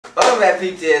back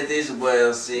PTSD, this your boy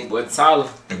LC. Boy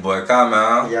Toliver. Your boy Kyle,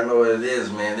 man. Y'all know what it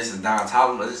is, man. This is Don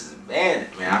Toliver. This is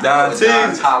Bandit, man. I Don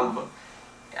Toliver.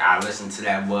 I listen to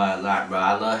that boy a lot, bro.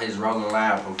 I love his Rolling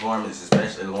Loud performance,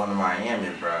 especially the one in Miami,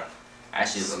 bro. That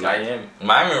shit's like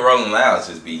Miami Rolling Loud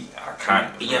just be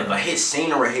iconic. Yeah, but his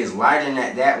scenery, his lighting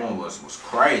at that one was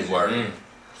crazy.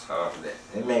 So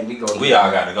it made me go. We all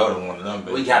got to go to one of them.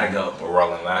 We gotta go. We're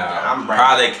Rolling Loud. I'm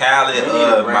probably Cali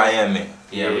or Miami.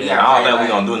 Yeah, I don't think we're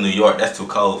gonna do New York. That's too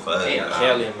cold for us. Yeah,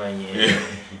 Cali and Miami.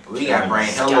 We got bring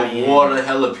hella water,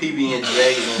 hella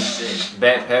PB&J's and shit.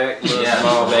 Backpack, little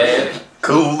small bag.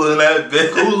 Cooler in that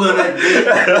bitch. Cooler in that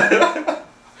bitch.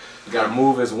 You gotta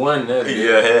move as one. Yeah,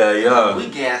 hell yeah. We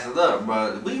gas it up,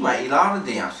 bro. We might eat all the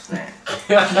damn snacks.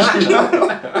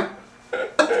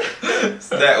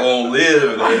 That won't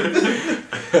live.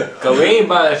 Cause we ain't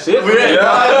buying shit. We ain't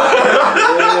buying.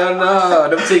 Hell no,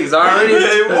 them tickets already.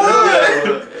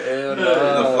 Hell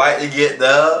no. The flight to get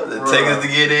there, the tickets to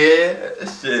get in,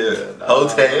 shit,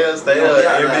 hotel, stay up,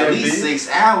 Airbnb. At least 6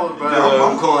 hours, bro.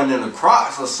 I'm going in the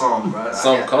Crocs or something, bro.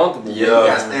 Something comfortable. Yeah, you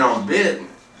gotta stay on business.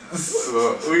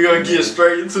 We gonna get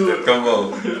straight into it. Come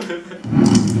on.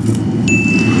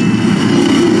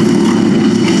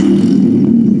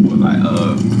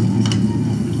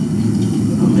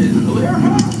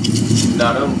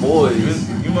 Nah, them boys.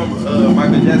 You remember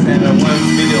Michael Jackson had that one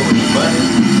video with the button?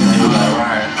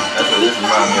 Right. That's what this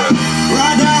reminds me of.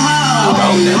 Ride the house,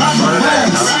 ride the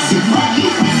bus.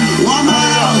 Walk my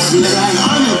house, like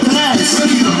I'm a plus.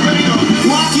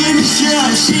 Walk in the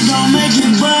shop, she gon' make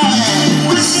it bad.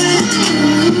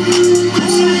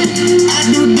 I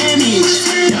do damage,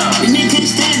 the nigga can't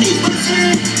stand it.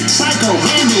 Psycho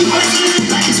Bandit,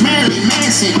 like it's Marilyn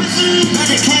Manson. Got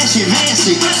the cash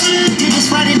advancing, get the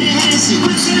spot in the Hanson.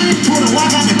 Pull the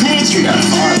walk out the pantry,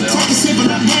 take a sip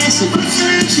and I'm dancing.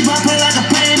 She might play like a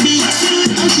plan B,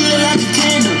 I'm shit like a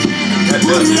candle.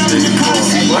 Put it up in the car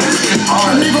seat,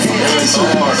 I'm living for answer.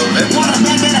 Wanna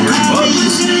back at a party,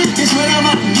 it's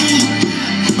whatever I need.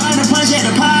 Buy the punch at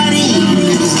the party.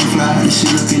 Niggas ain't fly, this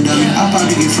shit looking dummy. I'll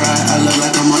probably get fried, I look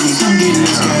like I'm money. I'm getting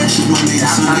this cash, it's Monday to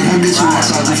Sunday. I bet you want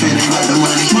sauce if it ain't like the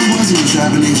money. My boys in the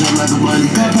trap and they jump like a bunny.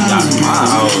 Got pounds and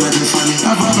pounds, ain't nothing funny.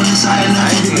 I pop on the side and I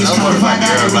keep the bitch cold. If I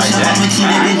got a bitch, I'ma keep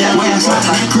that bitch that way. I saw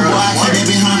that cool boy, I keep that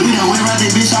bitch hung. We done went right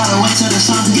that bitch all the way to the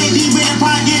sun. Get deep in the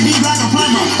pot, get deep like a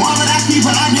plumber. Why would I keep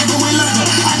it? I never went longer.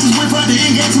 I just went for the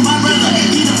end game to my brother.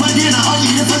 Eat it for dinner, or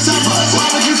eat it for supper. Why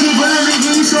would you keep it?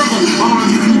 Nigga, you suffer. Why would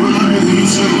you keep it? Nigga, you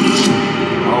suffer.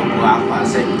 Oh boy, I was about to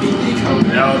say BD code.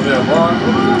 That was that one.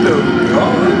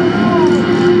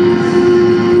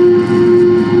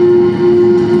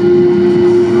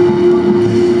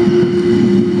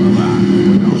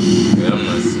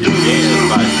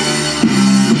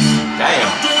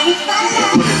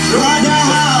 Ride the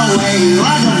highway,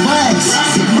 ride the bus.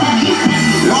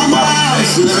 Walk my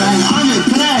house, like I'm a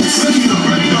plus.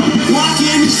 Walk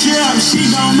in the shop, she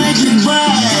gon' make it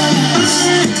bad.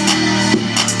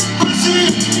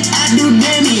 I do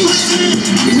damage,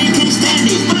 the nigga can't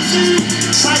stand it.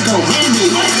 Psycho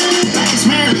Bandit, like it's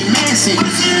Marilyn Manson.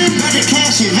 Got the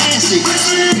cash advancing,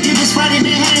 get the spot in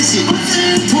the Hanson.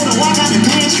 Pull the walk out the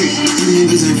pantry.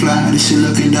 Niggas ain't fly, this shit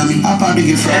looking dummy. I'll probably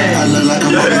get fried, I look like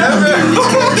I'm money. I'm getting this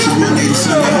cash, it's Monday to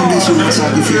Sunday. I'm bitch you want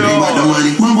talk if it ain't about the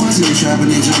money. My boys in the trap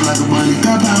and they jump like a bunny.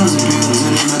 Got pounds and pills,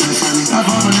 it ain't nothing funny. I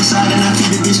pop on the side and I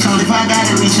keep the bitch cold. If I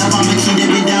gotta reach up, I'ma keep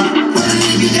that bitch down. But a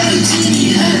nigga got a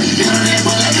TV, huh? Build that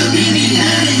boy like a BB,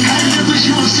 huh? How the fuck push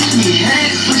you won't see me,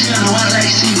 huh? Push you on the water like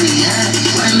seaweed, huh?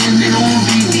 Why little nigga won't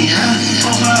beat me, huh?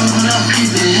 Fuck out without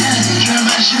creeping, huh? Try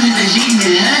my shit in the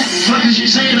G-Man, huh? Fuck is you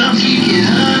saying I'm geeking,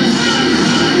 huh?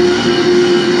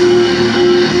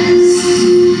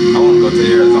 I wanna go to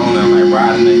Arizona and like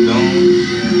riding they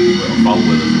dunes with a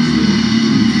 4-wheeler and shit.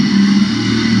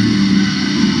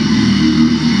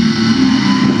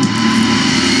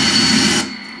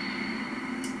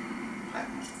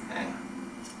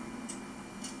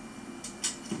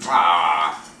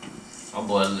 My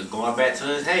boy going back to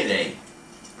his heyday.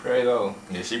 Prego.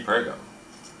 Yeah, she prego.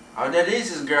 Oh, that is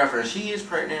his girlfriend. She is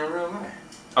pregnant in real life.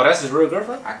 Oh, that's his real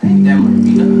girlfriend? I think that might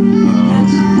be her.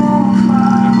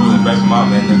 Including baby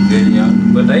mama in the video.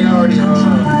 But they already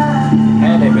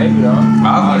had their baby though. I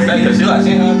was gonna say, cause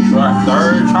she in her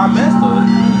third trimester,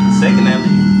 second at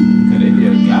least. Cause they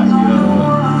did got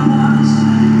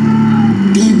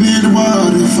Deep in the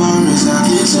water, far as I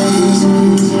can see.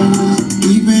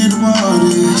 Deep in the water,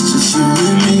 it's just you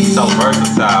and me. So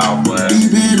versatile, but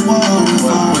Deep in the water,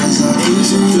 far as I can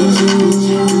see.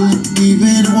 Deep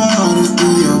in the water,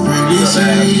 through your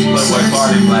pregnancy. what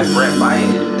party like Brett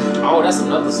White? Oh, that's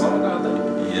another song out there.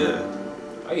 Yeah.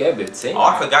 Oh think that bit 10. Oh,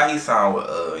 I forgot he signed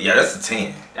with yeah, that's a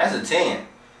 10. That's a 10.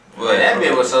 Well, that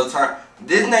bit was so turn.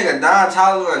 This nigga Don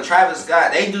Toliver and Travis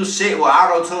Scott, they do shit with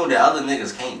auto-tune that other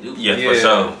niggas can't do. Yeah, for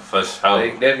sure, for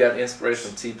sure. They've got inspiration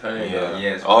from T-Pain. Yeah,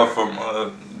 yes, or from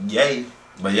Ye.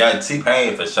 But yeah,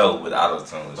 T-Pain for sure with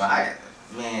auto-tune. But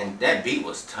man, that beat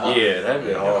was tough. Yeah, that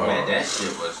bit hard. Man, that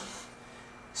shit was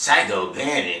Psycho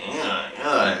Bandit. You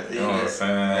know what I'm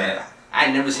saying? Man, I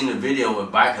ain't never seen a video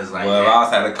with bikers like well, that. I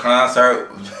was at a concert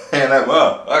and like,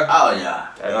 well, oh yeah,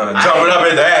 jumping up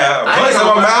and down, voice in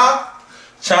my mouth.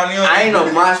 I ain't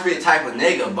no mosh pit type of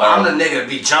nigga, but I'm the nigga that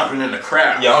be jumping in the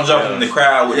crowd. Yeah, I'm jumping in the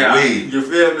crowd with the weed. You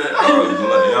feel me? You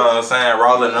know what I'm saying?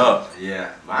 Rolling up.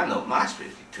 Yeah, but I know mosh pit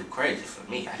be too crazy for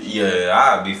me. Yeah,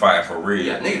 I'd be fighting for real.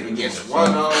 Yeah, niggas be getting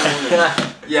swung on.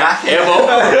 Yeah, I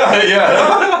can't. Yeah.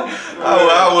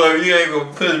 I would. You ain't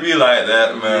gonna push me like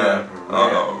that, man.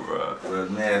 Yeah, bro.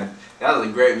 But man, that was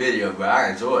a great video, bro.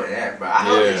 I enjoyed that, bro. I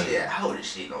hope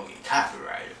this shit don't get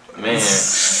copyrighted. Man,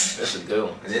 that's a good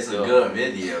one. It's a good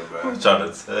video, bro. I'm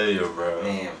trying to tell you, bro.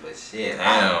 Man, but shit.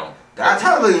 Damn. I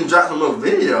tell them to drop some more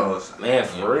videos. Man,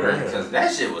 for real. Because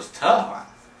that shit was tough.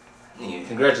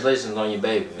 Congratulations on your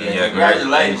baby, man. Yeah,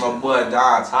 congratulations, my boy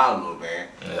Don Toliver, man.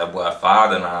 Yeah, that boy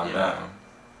father now, man.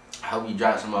 I hope you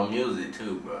drop some more music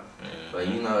too, bro. But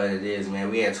you know what it is,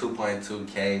 man. We at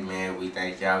 2.2K, man. We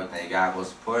thank y'all. We thank God.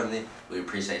 Most importantly, we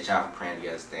appreciate y'all for praying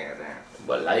together, stand down.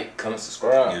 But like, comment,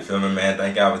 subscribe. You feel me, man?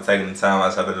 Thank y'all for taking the time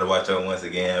out to watch us once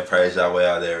again. Praise y'all way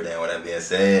out there, everything. With that being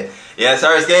said, yeah,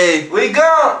 Sir Skate. We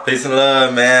gone. Peace and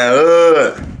love,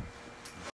 man.